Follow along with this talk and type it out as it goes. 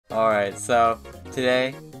Alright, so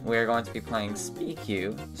today we're going to be playing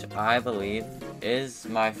Speequ, which I believe is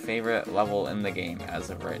my favorite level in the game as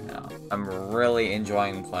of right now. I'm really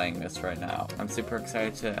enjoying playing this right now. I'm super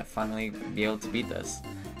excited to finally be able to beat this.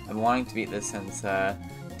 I've been wanting to beat this since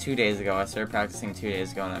 2 days ago. I started practicing 2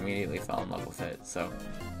 days ago and I immediately fell in love with it. So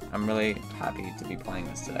I'm really happy to be playing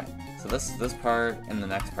this today. So this part and the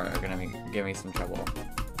next part are gonna give me some trouble.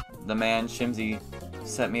 The man Shimzy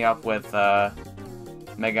set me up with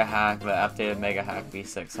Mega Hack, the updated Mega Hack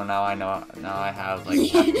V6. So now I know. Now I have like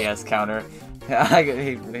FPS counter.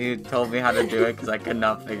 he told me how to do it because I could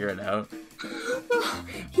not figure it out.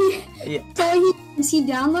 He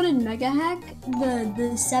downloaded Mega Hack,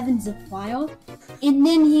 the 7-zip file, and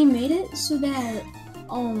then he made it so that.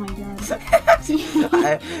 Oh my god.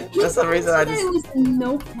 For some reason I just... it was a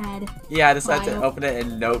notepad. Yeah, I decided to open it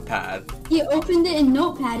in Notepad. He opened it in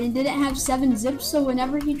Notepad and didn't have 7 zips, so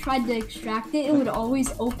whenever he tried to extract it, it would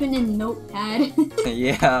always open in Notepad.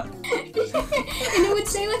 Yeah. And it would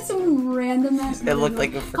say like some random ass. It looked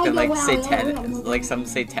like a freaking like satanic, like some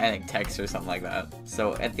satanic text or something like that.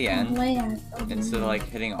 So at the end, instead of like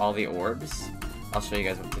hitting all the orbs, I'll show you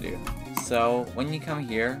guys what to do. So when you come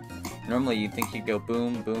here, normally you'd think you'd go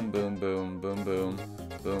boom, boom, boom, boom, boom, boom,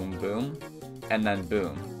 boom, boom, and then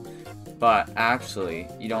boom. But actually,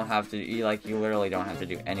 you don't have to. You literally don't have to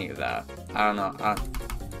do any of that. I don't know.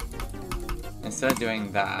 Instead of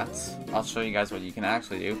doing that, I'll show you guys what you can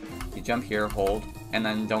actually do. You jump here, hold, and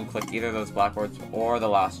then don't click either of those blackboards or the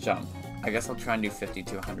last jump. I guess I'll try and do 50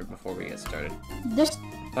 to 100 before we get started. There's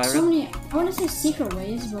so many. I want to say secret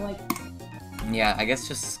ways, but like. Yeah, I guess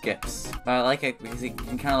just skips. But I like it because you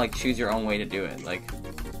can kind of like choose your own way to do it. Like.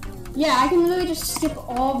 Yeah, I can literally just skip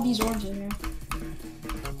all of these orbs in here.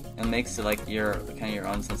 It makes it like your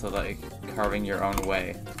own sense of like carving your own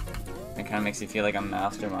way. It kind of makes you feel like a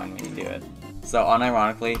mastermind when you do it. So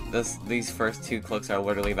unironically, these first 2 clicks are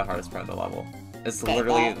literally the hardest part of the level. It's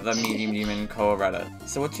literally the medium demon Koaretta.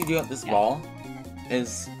 So what you do at this ball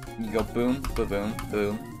is you go boom, boom, boom,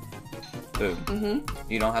 boom, boom.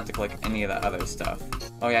 You don't have to click any of that other stuff.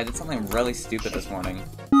 Oh yeah, I did something really stupid this morning.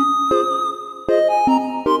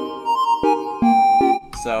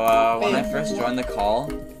 So when I first joined the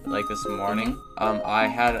call, like this morning, I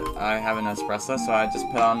have an espresso, so I just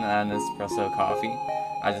put on an espresso coffee.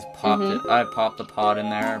 I just popped it. I popped the pod in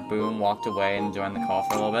there, boom, walked away and joined the call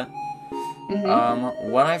for a little bit.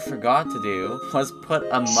 What I forgot to do was put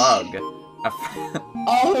a mug.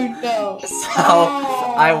 Oh no. So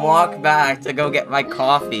I walk back to go get my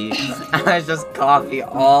coffee, and there's just coffee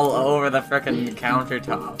all over the frickin'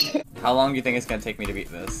 countertop. How long do you think it's gonna take me to beat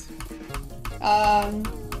this?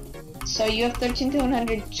 So you have 13 to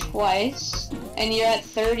 100 twice, and you're at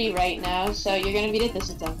 30 right now, so you're gonna beat it this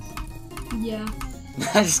attempt. Yeah.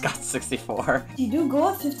 I just got 64. You do go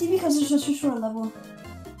at 50 because it's such a short level.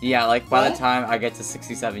 Yeah, like by the time I get to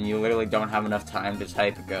 67, you literally don't have enough time to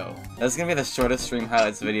type go. This is gonna be the shortest stream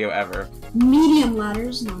highlights video ever. Medium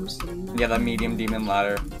ladders? No, I'm just kidding. Yeah, the medium demon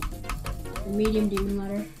ladder. The medium demon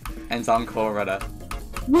ladder. And it's on Koaretta.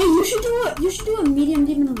 Wait, you should do a medium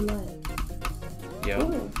demon roulette.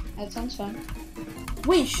 Yo. Ooh, that sounds fun.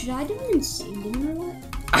 Wait, should I do an insane demon roulette?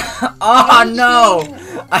 Oh no!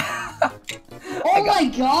 Oh my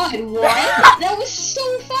god, what? That was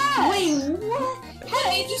so fast! Wait, what? How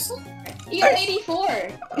did you just... You got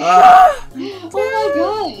 84! Oh my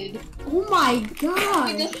god! Oh my god!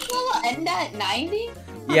 Wait, does this level end at 90?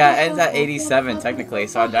 Yeah, it ends at 87 technically,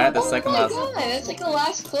 so I died at the second last. Oh my god, that's like the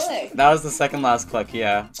last click. That was the second last click,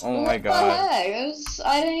 yeah. Oh my god. What the heck?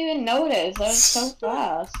 I didn't even notice. That was so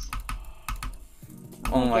fast.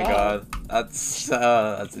 Oh my god. That's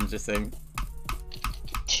interesting.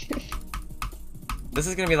 This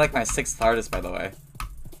is gonna be like my 6th hardest, by the way.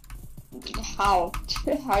 How?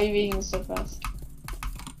 How are you beating this so fast?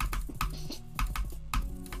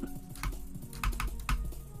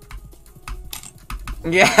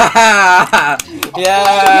 Yeah!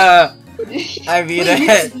 Yeah! I beat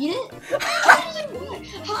it! You beat it?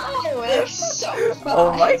 How? They're so fast.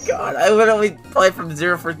 Oh my god, I literally played from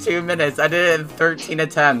 0 for 2 minutes. I did it in 13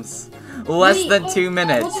 attempts. Less than 2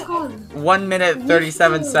 minutes. What's it called? 1 minute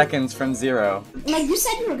 37 seconds from 0. Like, you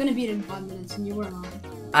said you were gonna beat it in 5 minutes and you were not.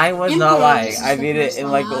 I was not lying. I beat it in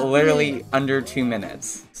like literally under 2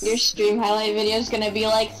 minutes. Your stream highlight video is gonna be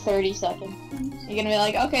like 30 seconds. You're gonna be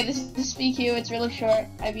like, okay, this is the Speequ, it's really short,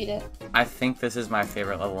 I beat it. I think this is my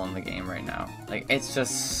favorite level in the game right now. Like, it's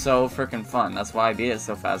just so freaking fun. That's why I beat it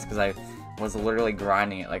so fast, because was literally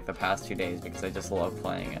grinding it like the past 2 days because I just love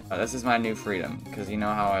playing it. This is my new freedom, because you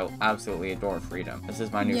know how I absolutely adore freedom. This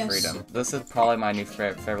is my new freedom. This is probably my new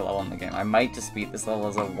favorite level in the game. I might just beat this level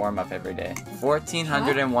as a warm-up every day.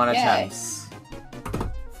 1,401 attempts.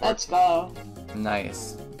 Let's go.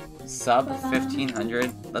 Nice. Sub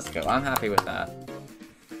 1,500. Let's go. I'm happy with that.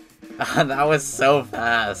 That was so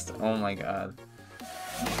fast. Oh my god.